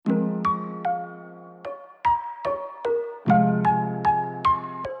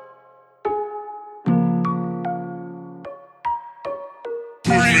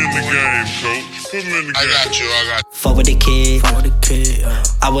the game, coach. Put him in the game. I got you. Fuck with the kid.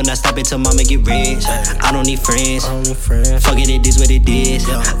 I will not stop until mama get rich. I don't need friends. Fuck it, it is what it is.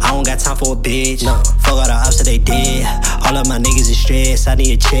 I don't got time for a bitch. Fuck all the ops that they did. All of my niggas is stressed. I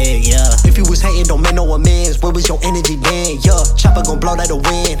need a check, yeah. If you was hating, don't make no amends. Where was your energy then? Yeah, chopper gon' blow like the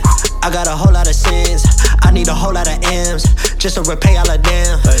wind. I got a whole lot of sins. I need a whole lot of M's just to repay all of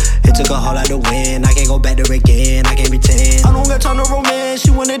them. It took a whole lot to win. I can't go back there again. I can't pretend. I don't got time to romance. She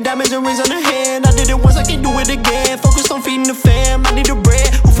wanted diamonds and rings on her hand. I did it once, I can't do it again. Focus on feeding the fam. I need the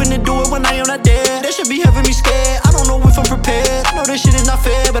bread. Who finna do it when I am not dead? That should be having me scared. I don't know if I'm prepared. I know this shit is not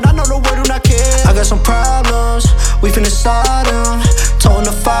fair, but I know the word do not care. I got some problems. We finna start them. Toe in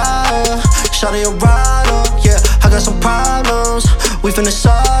the fire. Shawty a rider. Yeah, I got some problems. We finna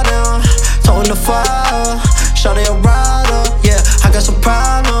start them. Toe in the fire. Shawty a rider. Yeah, I got some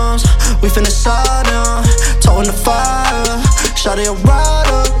problems. We finna start them. Toe in the fire. Shawty a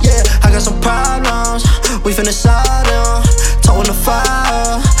rider. Yeah, I got some problems. We finna start them. Toe in the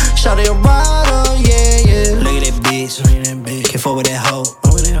fire. Shawty a rider. Yeah, yeah. Look at that bitch. Can't fuck with that hoe.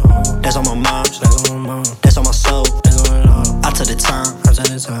 That's on my mom. That's on my soul. I took the time.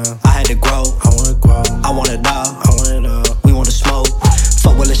 I had to grow. I want it all. We want to smoke.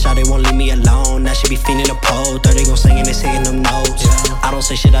 Fuck with a shot, they won't leave me alone. Now she be feeling the pole. 30 gon' singing and singing them notes. I don't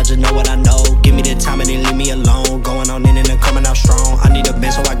say shit, I just know what I know. Give me the time and then leave me alone. Going on in and then coming out strong. I need a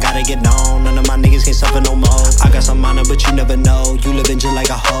bend, so I gotta get on. None of my niggas can't suffer no more. I got some money, but you never know. You living just like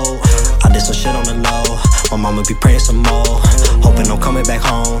a hoe. I did some shit on the low. My mama be praying some more. Hoping I'm coming back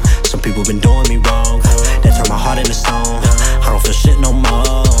home. Some people been doing me wrong. That turned my heart into stone. I don't feel shit no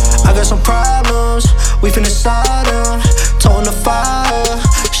more. I got some problems. We finna start them. Toe in the fire.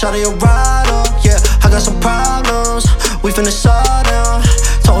 Shawty a rider. Yeah, I got some problems. We finna start them.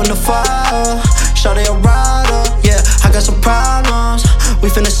 Toe in the fire. Shawty a rider. Yeah, I got some problems. We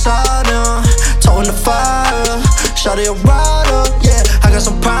finna start them. Toe in the fire. Shawty a rider. Yeah, I got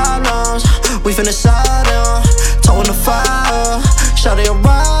some problems. We finna start them. Toe in the fire. Shawty a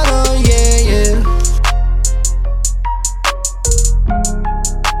rider. Yeah, yeah.